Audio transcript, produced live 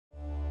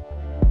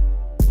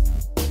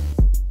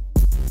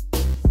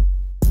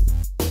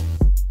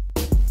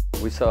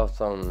We saw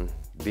some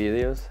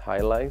videos,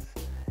 highlights,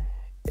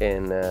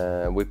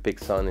 and we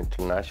picked some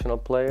international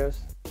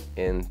players.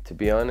 And to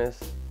be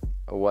honest,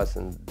 it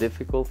wasn't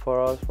difficult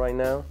for us right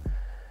now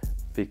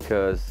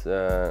because,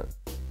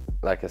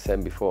 like I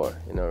said before,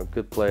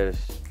 good players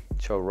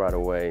show right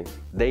away.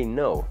 They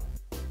know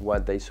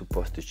what they're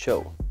supposed to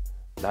show.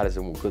 That is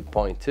a good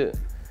point too.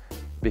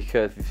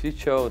 Because if you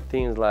show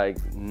things like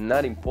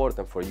not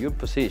important for your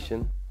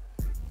position,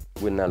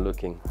 we're not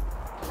looking.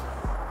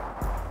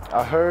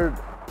 I heard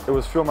it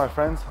was few of my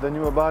friends that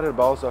knew about it,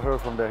 but also I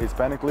heard from the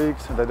Hispanic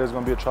leagues that there's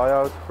going to be a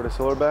tryout for the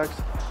Silverbacks.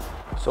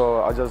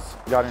 So I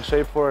just got in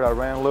shape for it. I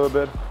ran a little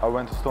bit. I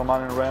went to Stone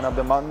Mountain and ran up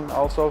the mountain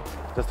also,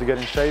 just to get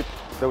in shape.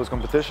 There was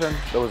competition.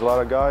 There was a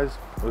lot of guys.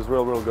 It was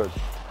real good.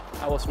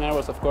 I was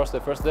nervous, of course,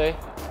 the first day,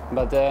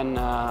 but then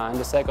in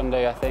the second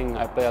day, I think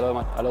I played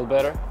a little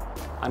better,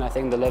 and I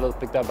think the level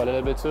picked up a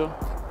little bit too.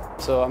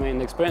 So, I mean,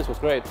 the experience was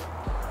great.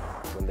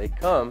 When they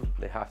come,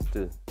 they have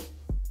to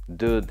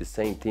do the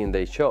same thing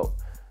they show,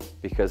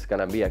 because it's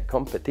gonna be a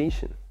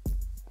competition,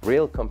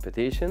 real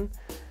competition.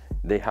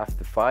 They have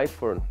to fight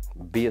for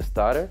be a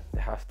starter.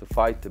 They have to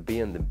fight to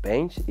be on the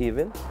bench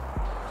even.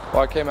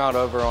 Well, I came out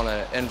over on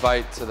an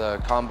invite to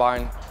the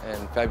Combine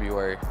in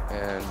February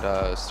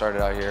and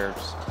started out here,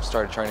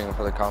 started training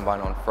for the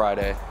Combine on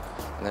Friday,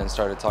 and then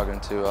started talking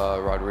to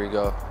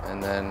Rodrigo,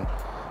 and then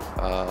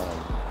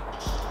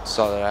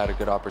saw that I had a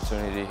good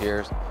opportunity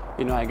here.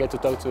 I get to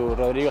talk to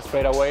Rodrigo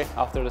straight away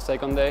after the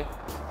second day.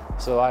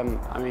 So I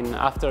mean,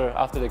 after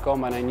the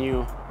Combine, I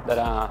knew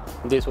that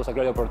this was a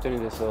great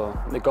opportunity, so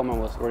the Combine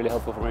was really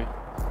helpful for me.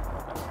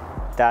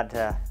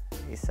 That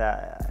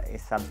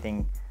is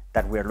something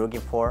that we're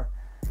looking for,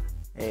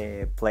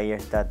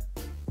 players that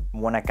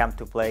want to come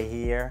to play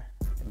here,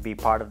 be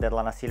part of the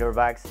Atlanta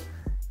Silverbacks,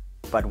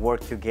 but work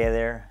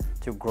together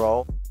to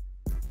grow.